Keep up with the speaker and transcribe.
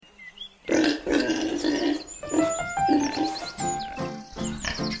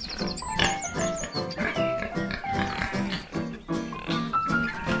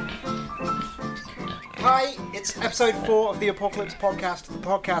It's episode 4 of the Apocalypse Podcast, the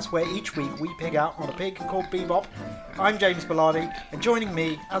podcast where each week we pig out on a pig called Bebop. I'm James Bellardi, and joining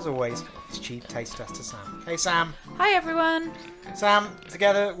me, as always, is Chief Taste Tester Sam. Hey Sam. Hi everyone. Sam,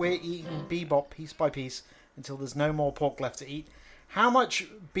 together we're eating Bebop piece by piece until there's no more pork left to eat. How much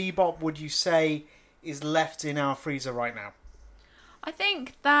Bebop would you say is left in our freezer right now? I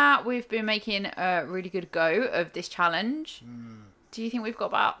think that we've been making a really good go of this challenge. Do you think we've got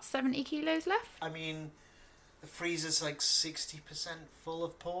about 70 kilos left? I mean, the freezer's like 60% full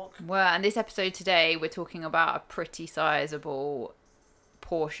of pork. Well, and this episode today, we're talking about a pretty sizable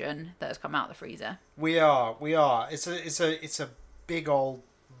portion that has come out of the freezer. We are. It's a big old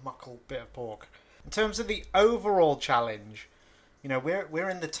muckle bit of pork. In terms of the overall challenge, you know, we're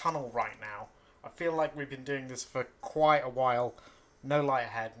in the tunnel right now. I feel like we've been doing this for quite a while. No light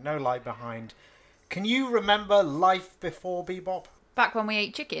ahead, no light behind. Can you remember life before Bebop? Back when we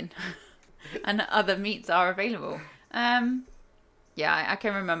ate chicken and other meats are available. Yeah, I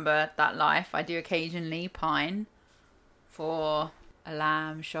can remember that life. I do occasionally pine for a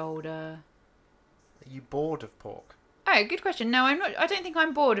lamb shoulder. Are you bored of pork? Oh, good question. No, I'm not. I don't think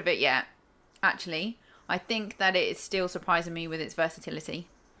I'm bored of it yet, actually. I think that it is still surprising me with its versatility.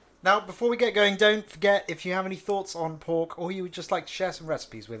 Now, before we get going, don't forget, if you have any thoughts on pork or you would just like to share some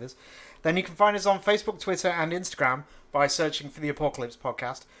recipes with us, then you can find us on Facebook, Twitter and Instagram by searching for the Apocalypse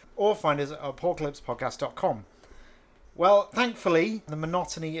Podcast, or find us at apocalypsepodcast.com. Well, thankfully, the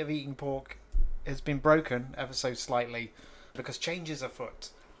monotony of eating pork has been broken ever so slightly because change is afoot.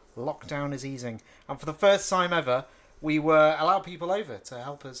 Lockdown is easing. And for the first time ever, we were allowed people over to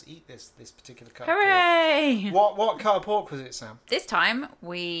help us eat this particular cut Hooray! of pork. What cut of pork was it, Sam? This time,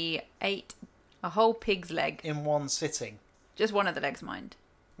 we ate a whole pig's leg. In one sitting. Just one of the legs, mind.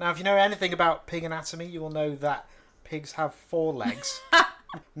 Now, if you know anything about pig anatomy, you will know that pigs have 4 legs.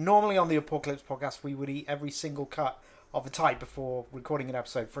 Normally on the Apocalypse Podcast, we would eat every single cut of a type before recording an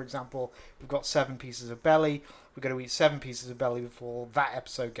episode. For example, we've got 7 pieces of belly. We're going to eat 7 pieces of belly before that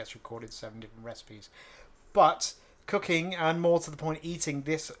episode gets recorded, 7 different recipes. But cooking, and more to the point, eating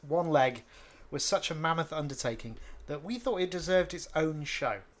this one leg was such a mammoth undertaking that we thought it deserved its own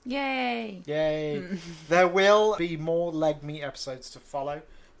show. Yay! Yay! There will be more leg meat episodes to follow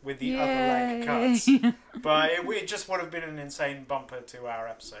with the other leg cuts. But it just would have been an insane bumper to our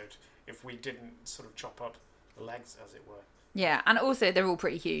episode if we didn't sort of chop up the legs, as it were. Yeah, and also they're all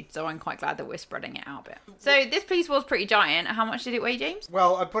pretty huge, so I'm quite glad that we're spreading it out a bit. So this piece was pretty giant. How much did it weigh, James?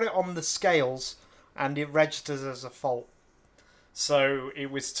 Well, I put it on the scales and it registers as a fault. So it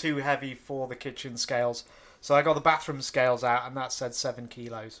was too heavy for the kitchen scales. So I got the bathroom scales out and that said 7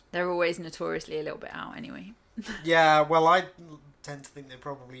 kilos. They're always notoriously a little bit out anyway. Yeah, well, I tend to think they're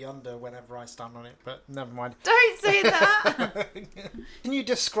probably under whenever I stand on it, but never mind. Don't say that! Can you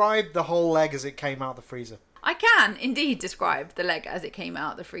describe the whole leg as it came out of the freezer? I can indeed describe the leg as it came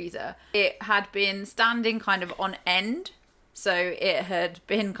out of the freezer. It had been standing kind of on end, so it had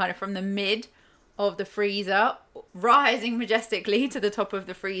been kind of from the mid of the freezer, rising majestically to the top of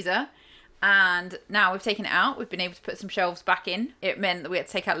the freezer. And now we've taken it out. We've been able to put some shelves back in. It meant that we had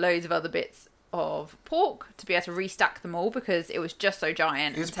to take out loads of other bits of pork to be able to restack them all because it was just so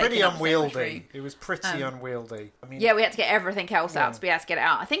giant. It was pretty unwieldy. It was pretty unwieldy. I mean, yeah, we had to get everything else out to be able to get it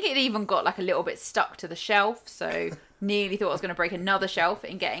out. I think it even got like a little bit stuck to the shelf, so nearly thought I was going to break another shelf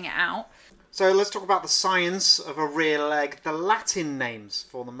in getting it out. So let's talk about the science of a rear leg. The Latin names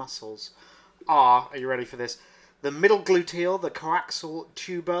for the muscles are you ready for this? The middle gluteal, the coaxial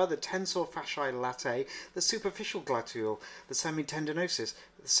tuber, the tensor fasciae latae, the superficial gluteal, the semitendinosus,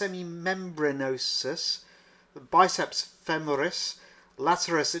 the semimembranosus, the biceps femoris,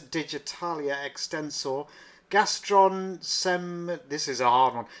 laterus digitalia extensor, this is a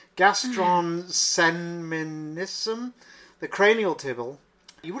hard one, gastron seminissum, the cranial tibble.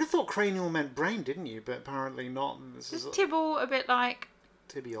 You would have thought cranial meant brain, didn't you? But apparently not. Is tibble a bit like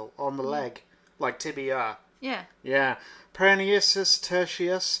tibial on the leg, like tibia. Yeah. Yeah. Perineus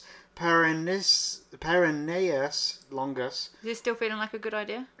tertius, perineus longus. Is it still feeling like a good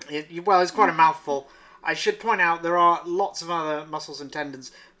idea? Well, it's quite a mouthful. I should point out there are lots of other muscles and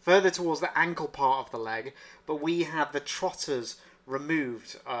tendons further towards the ankle part of the leg, but we had the trotters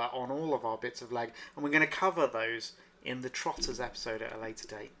removed on all of our bits of leg, and we're going to cover those in the trotters episode at a later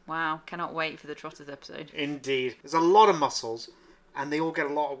date. Wow, cannot wait for the trotters episode. Indeed. There's a lot of muscles, and they all get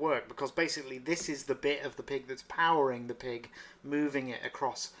a lot of work because basically this is the bit of the pig that's powering the pig, moving it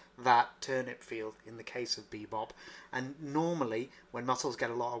across that turnip field in the case of Bebop. And normally, when muscles get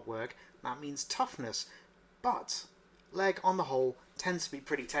a lot of work, that means toughness. But leg, on the whole, tends to be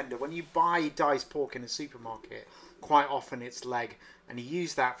pretty tender. When you buy diced pork in a supermarket, quite often it's leg, and you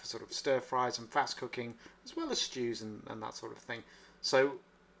use that for sort of stir fries and fast cooking, as well as stews and that sort of thing. So,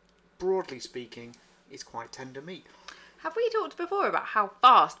 broadly speaking, it's quite tender meat. Have we talked before about how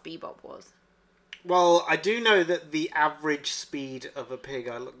fast Bebop was? Well, I do know that the average speed of a pig,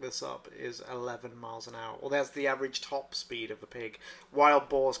 I looked this up, is 11 miles an hour. Or that's the average top speed of a pig. Wild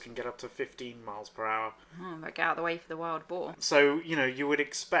boars can get up to 15 miles per hour. Oh, but get out of the way for the wild boar. So, you would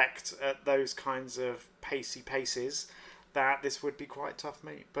expect at those kinds of pacey paces that this would be quite tough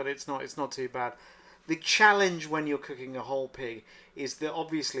meat. But it's not too bad. The challenge when you're cooking a whole pig is that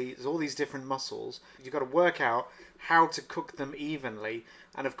obviously there's all these different muscles. You've got to work out how to cook them evenly.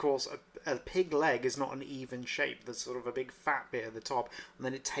 And of course, a pig leg is not an even shape. There's sort of a big fat bit at the top, and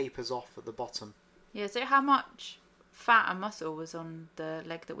then it tapers off at the bottom. Yeah, so how much fat and muscle was on the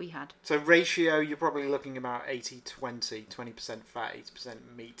leg that we had? So ratio, you're probably looking about 80-20, 20% fat, 80%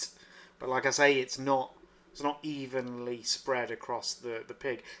 meat. But like I say, it's not evenly spread across the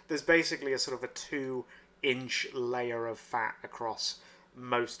pig. There's basically a sort of a 2-inch layer of fat across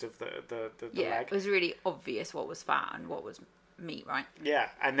most of the leg. Yeah, it was really obvious what was fat and what was meat, right? Yeah,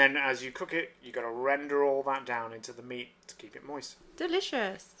 and then as you cook it, you got to render all that down into the meat to keep it moist.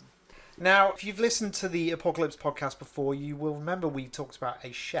 Delicious. Now, if you've listened to the Apocalypse podcast before, you will remember we talked about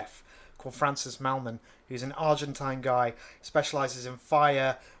a chef called Francis Malman, who's an Argentine guy, specialises in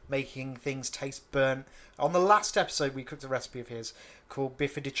fire, making things taste burnt. On the last episode, we cooked a recipe of his called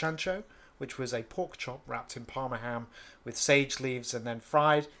bife de chancho, which was a pork chop wrapped in Parma ham with sage leaves and then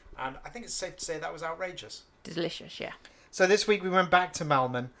fried. And I think it's safe to say that was outrageous. Delicious, yeah. So this week we went back to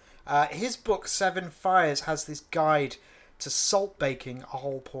Malman. His book, 7 Fires, has this guide to salt baking a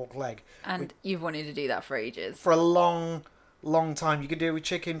whole pork leg. And you've wanted to do that for ages. For a long, long time. You can do it with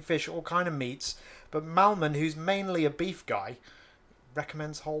chicken, fish, all kind of meats. But Malman, who's mainly a beef guy,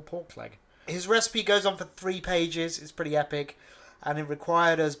 recommends whole pork leg. His recipe goes on for 3 pages. It's pretty epic. And it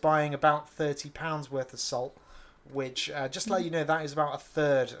required us buying about £30 worth of salt, which, just to let you know, that is about a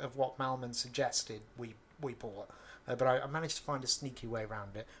third of what Malman suggested we bought. But I managed to find a sneaky way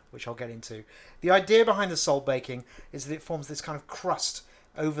around it, which I'll get into. The idea behind the salt baking is that it forms this kind of crust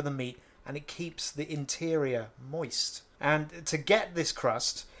over the meat, and it keeps the interior moist. And to get this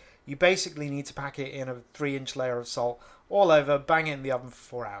crust, you basically need to pack it in a 3-inch layer of salt all over, bang it in the oven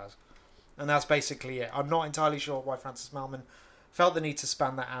for 4 hours. And that's basically it. I'm not entirely sure why Francis Malman felt the need to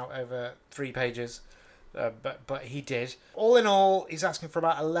span that out over 3 pages, but he did. All in all, he's asking for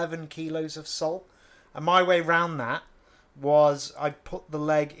about 11 kilos of salt. And my way round that was I put the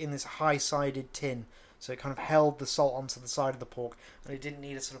leg in this high-sided tin, so it kind of held the salt onto the side of the pork, and it didn't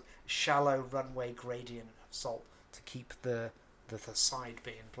need a sort of shallow runway gradient of salt to keep the side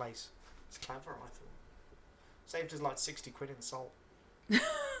bit in place. It's clever, I thought. Saved us like 60 quid in salt.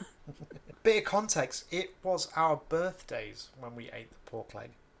 Bit of context, it was our birthdays when we ate the pork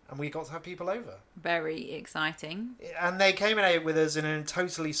leg, and we got to have people over. Very exciting. And they came and ate with us in a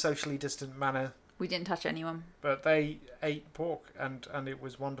totally socially distant manner. We didn't touch anyone. But they ate pork, and it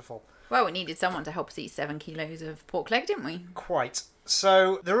was wonderful. Well, we needed someone to help us eat 7 kilos of pork leg, didn't we? Quite.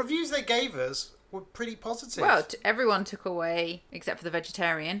 So the reviews they gave us were pretty positive. Well, everyone took away, except for the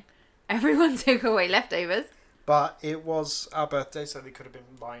vegetarian, everyone took away leftovers. But it was our birthday, so they could have been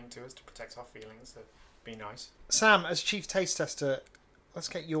lying to us to protect our feelings. That'd be nice. Sam, as chief taste tester, let's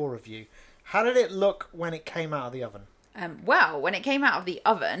get your review. How did it look when it came out of the oven? Well, when it came out of the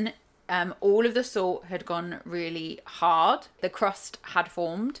oven, all of the salt had gone really hard. The crust had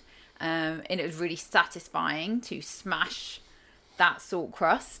formed, and it was really satisfying to smash that salt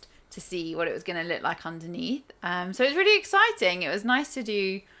crust to see what it was going to look like underneath. So it was really exciting. It was nice to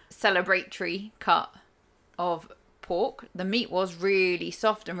do celebratory cut of pork. The meat was really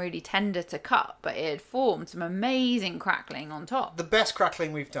soft and really tender to cut, but it had formed some amazing crackling on top. The best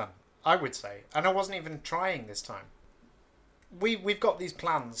crackling we've done, I would say. And I wasn't even trying this time. We've got these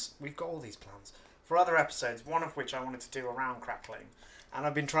plans. We've got all these plans for other episodes, one of which I wanted to do around crackling. And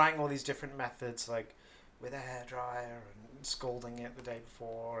I've been trying all these different methods, like with a hairdryer and scalding it the day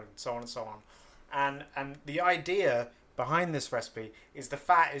before and so on and so on. And the idea behind this recipe is the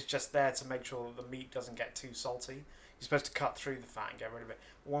fat is just there to make sure that the meat doesn't get too salty. You're supposed to cut through the fat and get rid of it.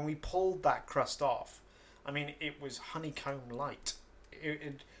 When we pulled that crust off, I mean, it was honeycomb light.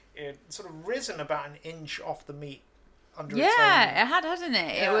 It sort of risen about an inch off the meat. Under its own. It had, hadn't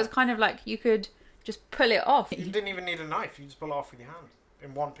it? Yeah. It was kind of like you could just pull it off. You didn't even need a knife. You just pull it off with your hand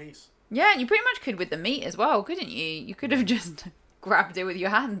in one piece. Yeah, and you pretty much could with the meat as well, couldn't you? You could have just grabbed it with your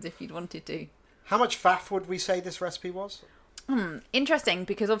hands if you'd wanted to. How much faff would we say this recipe was? Interesting,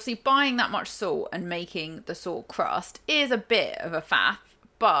 because obviously buying that much salt and making the salt crust is a bit of a faff,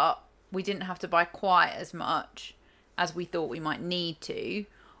 but we didn't have to buy quite as much as we thought we might need to.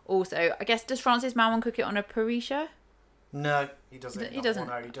 Also, I guess, does Francis Malman cook it on a parrilla? No, he doesn't. He doesn't.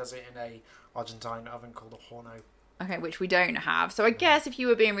 Horno. He does it in a Argentine oven called a horno. Okay, which we don't have. So I guess if you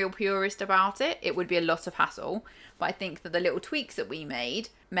were being real purist about it, it would be a lot of hassle. But I think that the little tweaks that we made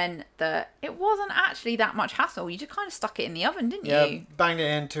meant that it wasn't actually that much hassle. You just kind of stuck it in the oven, didn't Yeah, you? banged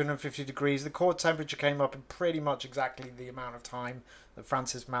it in, 250 degrees. The core temperature came up in pretty much exactly the amount of time that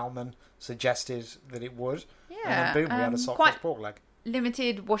Francis Malman suggested that it would. Yeah. And then boom, we had a salt quite crust pork leg.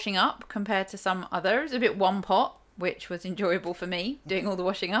 limited washing up compared to some others. A bit one pot, which was enjoyable for me, doing all the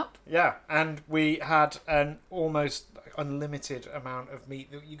washing up. Yeah, and we had an almost unlimited amount of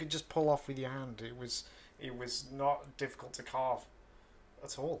meat that you could just pull off with your hand. It was not difficult to carve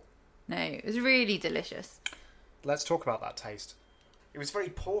at all. No, it was really delicious. Let's talk about that taste. It was very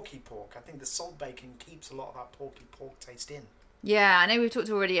porky pork. I think the salt bacon keeps a lot of that porky pork taste in. Yeah, I know we've talked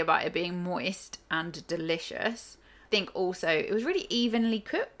already about it being moist and delicious. I think also it was really evenly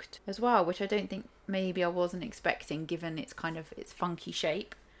cooked as well, which I don't think maybe I wasn't expecting given its funky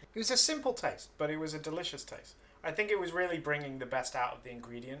shape. It was a simple taste, but it was a delicious taste. I think it was really bringing the best out of the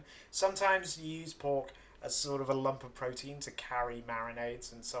ingredient. Sometimes you use pork as sort of a lump of protein to carry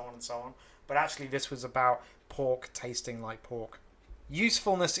marinades and so on and so on. But actually this was about pork tasting like pork.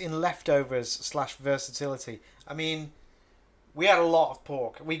 Usefulness in leftovers / versatility. I mean, we had a lot of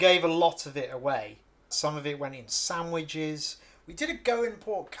pork. We gave a lot of it away. Some of it went in sandwiches. We did a go-in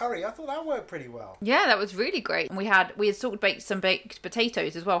pork curry. I thought that worked pretty well. Yeah, that was really great. And we had salt baked some baked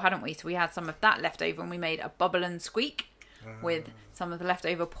potatoes as well, hadn't we? So we had some of that left over and we made a bubble and squeak with some of the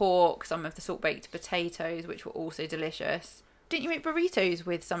leftover pork, some of the salt baked potatoes, which were also delicious. Didn't you make burritos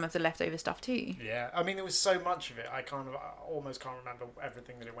with some of the leftover stuff too? Yeah, I mean, there was so much of it. I almost can't remember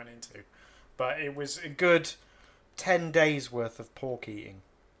everything that it went into. But it was a good 10 days worth of pork eating.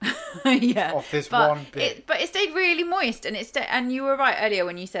 Yeah, off this one bit. But it stayed really moist, and and you were right earlier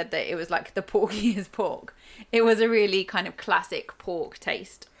when you said that it was like the porkiest pork. It was a really kind of classic pork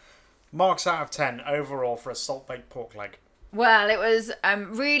taste. Marks out of 10 overall for a salt baked pork leg. Well, it was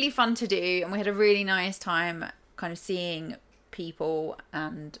really fun to do, and we had a really nice time kind of seeing people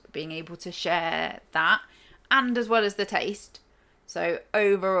and being able to share that, and as well as the taste. So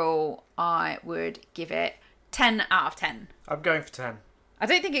overall, I would give it 10 out of 10. I'm going for 10. I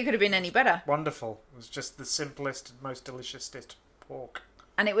don't think it could have been any better. Wonderful. It was just the simplest, most deliciousest pork.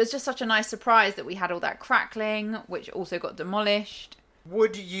 And it was just such a nice surprise that we had all that crackling, which also got demolished.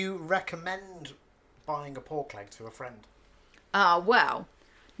 Would you recommend buying a pork leg to a friend? Well,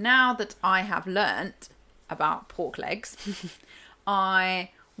 now that I have learnt about pork legs, I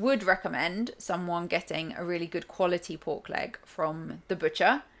would recommend someone getting a really good quality pork leg from the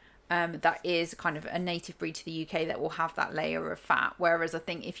butcher. That is kind of a native breed to the UK that will have that layer of fat. Whereas I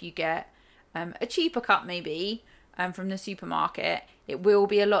think if you get a cheaper cut maybe from the supermarket, it will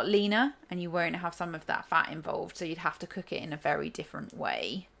be a lot leaner and you won't have some of that fat involved. So you'd have to cook it in a very different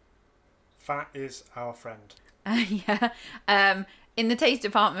way. Fat is our friend. Yeah. In the taste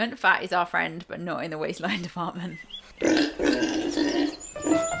department, fat is our friend, but not in the waistline department.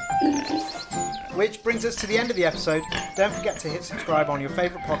 Which brings us to the end of the episode. Don't forget to hit subscribe on your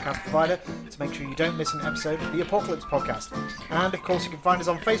favourite podcast provider to make sure you don't miss an episode of The Apocalypse Podcast. And of course you can find us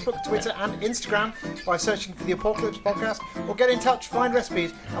on Facebook, Twitter and Instagram by searching for The Apocalypse Podcast, or get in touch, find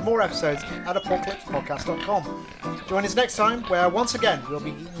recipes and more episodes at apocalypsepodcast.com. Join us next time where once again we'll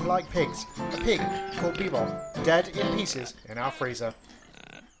be eating like pigs. A pig called Bebop, dead in pieces in our freezer.